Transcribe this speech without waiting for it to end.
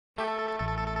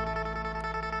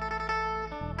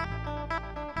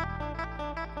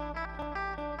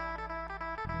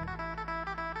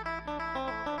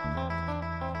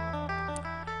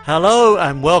Hello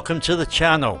and welcome to the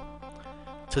channel.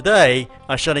 Today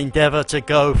I shall endeavour to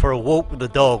go for a walk with the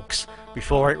dogs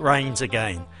before it rains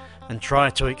again and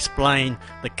try to explain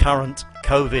the current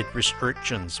COVID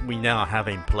restrictions we now have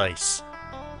in place.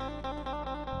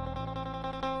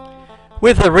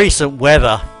 With the recent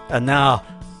weather and now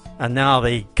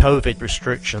the COVID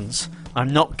restrictions,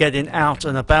 I'm not getting out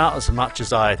and about as much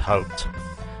as I had hoped.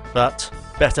 But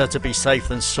better to be safe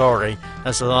than sorry,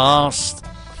 as the last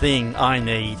thing I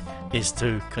need is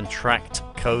to contract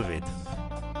COVID.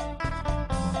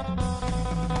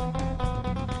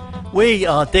 We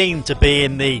are deemed to be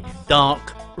in the dark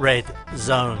red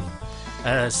zone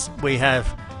as we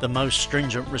have the most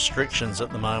stringent restrictions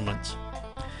at the moment.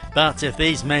 But if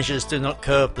these measures do not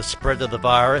curb the spread of the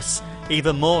virus,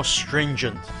 even more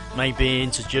stringent may be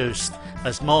introduced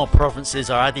as more provinces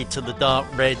are added to the dark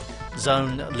red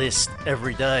zone list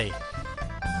every day.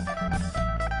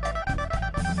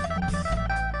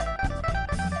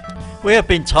 We have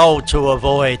been told to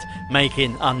avoid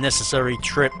making unnecessary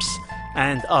trips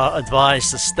and are advised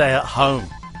to stay at home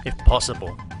if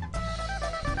possible.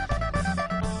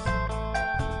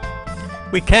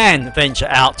 We can venture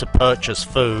out to purchase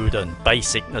food and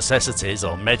basic necessities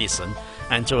or medicine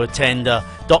and to attend a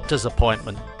doctor's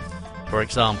appointment, for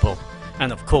example,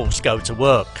 and of course go to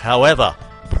work. However,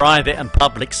 private and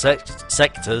public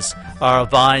sectors are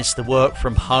advised to work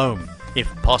from home if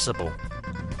possible.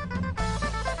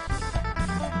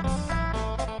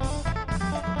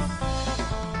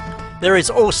 There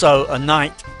is also a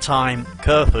night-time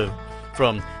curfew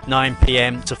from 9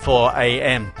 PM to 4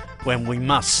 AM when we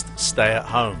must stay at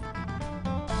home.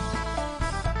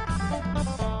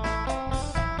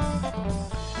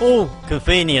 All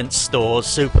convenience stores,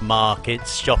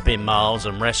 supermarkets, shopping malls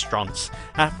and restaurants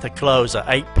have to close at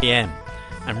 8 PM,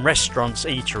 and restaurants,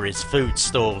 eateries, food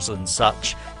stalls and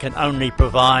such can only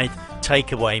provide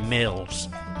takeaway meals.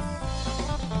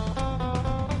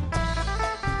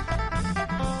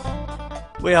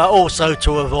 We are also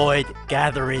to avoid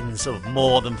gatherings of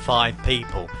more than 5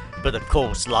 people, but of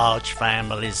course large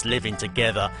families living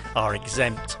together are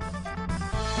exempt.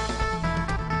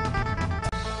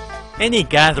 Any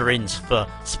gatherings for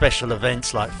special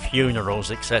events like funerals,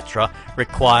 etc.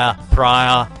 require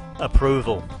prior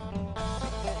approval.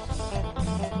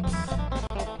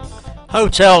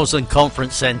 Hotels and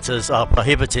conference centres are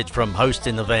prohibited from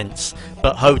hosting events,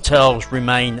 but hotels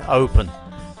remain open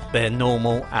their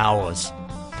normal hours.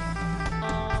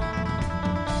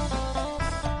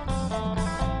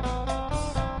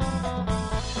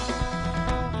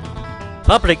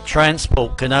 Public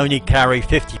transport can only carry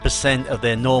 50% of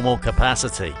their normal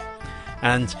capacity,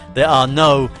 and there are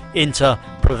no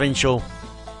inter-provincial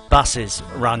buses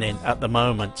running at the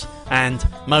moment, and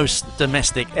most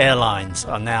domestic airlines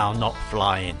are now not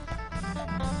flying.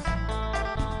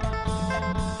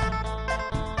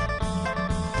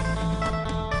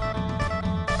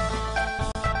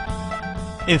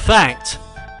 In fact,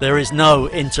 there is no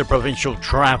inter-provincial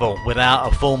travel without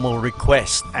a formal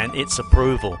request and its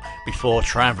approval before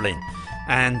travelling,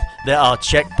 and there are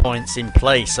checkpoints in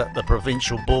place at the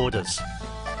provincial borders.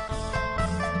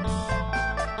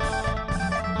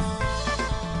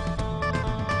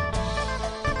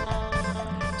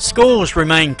 Schools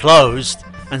remain closed,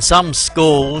 and some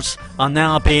schools are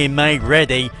now being made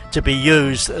ready to be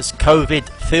used as COVID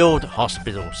field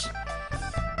hospitals.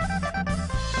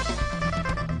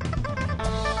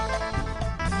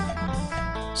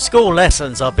 School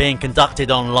lessons are being conducted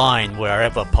online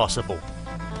wherever possible.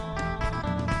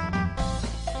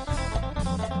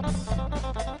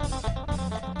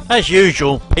 As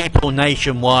usual, people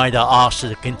nationwide are asked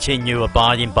to continue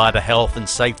abiding by the health and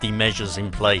safety measures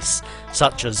in place,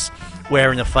 such as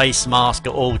wearing a face mask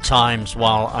at all times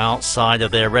while outside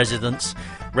of their residence,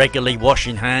 regularly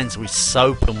washing hands with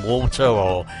soap and water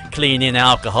or cleaning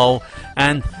alcohol,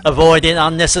 and avoiding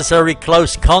unnecessary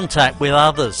close contact with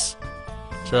others.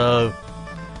 So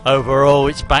overall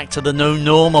it's back to the new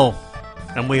normal,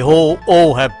 and we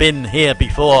all have been here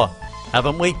before,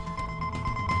 haven't we?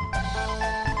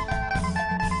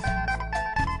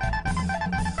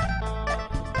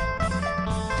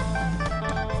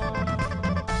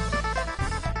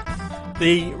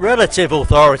 The relative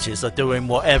authorities are doing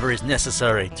whatever is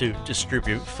necessary to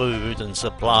distribute food and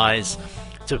supplies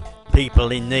to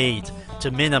people in need to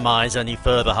minimise any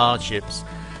further hardships,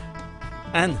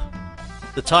 and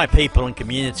the Thai people and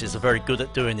communities are very good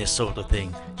at doing this sort of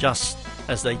thing, just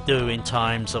as they do in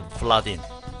times of flooding.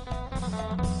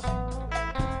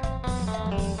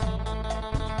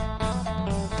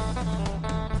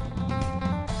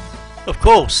 Of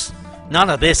course, none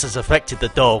of this has affected the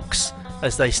dogs,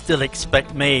 as they still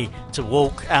expect me to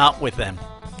walk out with them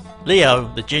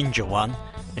Leo, the ginger one,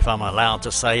 if I'm allowed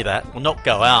to say that, will not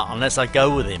go out unless I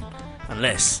go with him,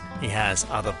 unless he has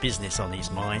other business on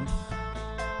his mind.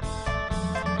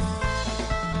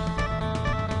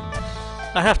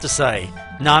 I have to say,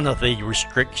 none of the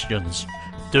restrictions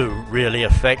do really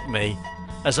affect me,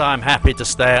 as I am happy to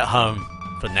stay at home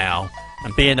for now,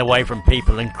 and being away from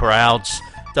people and crowds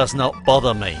does not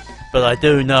bother me, but I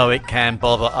do know it can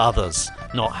bother others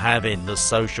not having the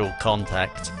social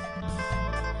contact.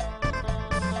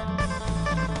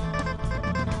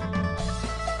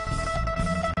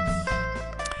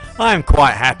 I am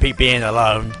quite happy being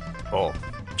alone, or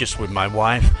just with my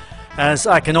wife, as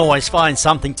I can always find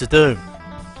something to do.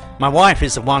 My wife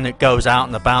is the one that goes out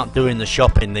and about doing the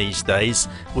shopping these days,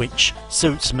 which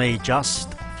suits me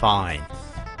just fine.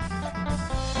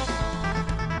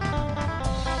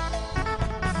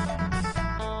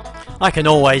 I can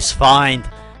always find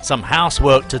some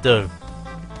housework to do,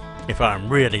 if I'm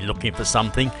really looking for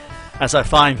something, as I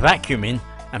find vacuuming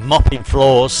and mopping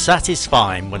floors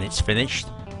satisfying when it's finished.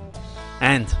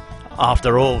 And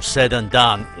after all said and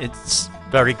done, it's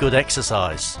very good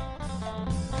exercise.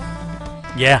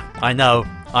 Yeah, I know,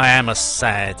 I am a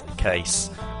sad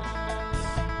case.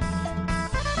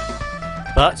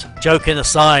 But, joking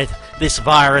aside, this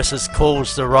virus has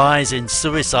caused a rise in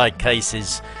suicide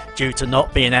cases due to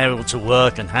not being able to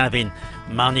work and having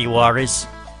money worries.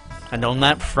 And on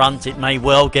that front, it may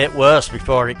well get worse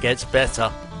before it gets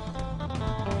better.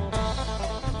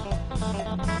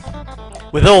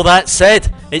 With all that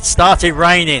said, it started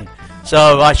raining,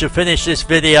 so I should finish this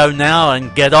video now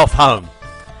and get off home.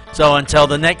 So until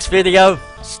the next video,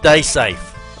 stay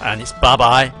safe, and it's bye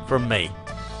bye from me.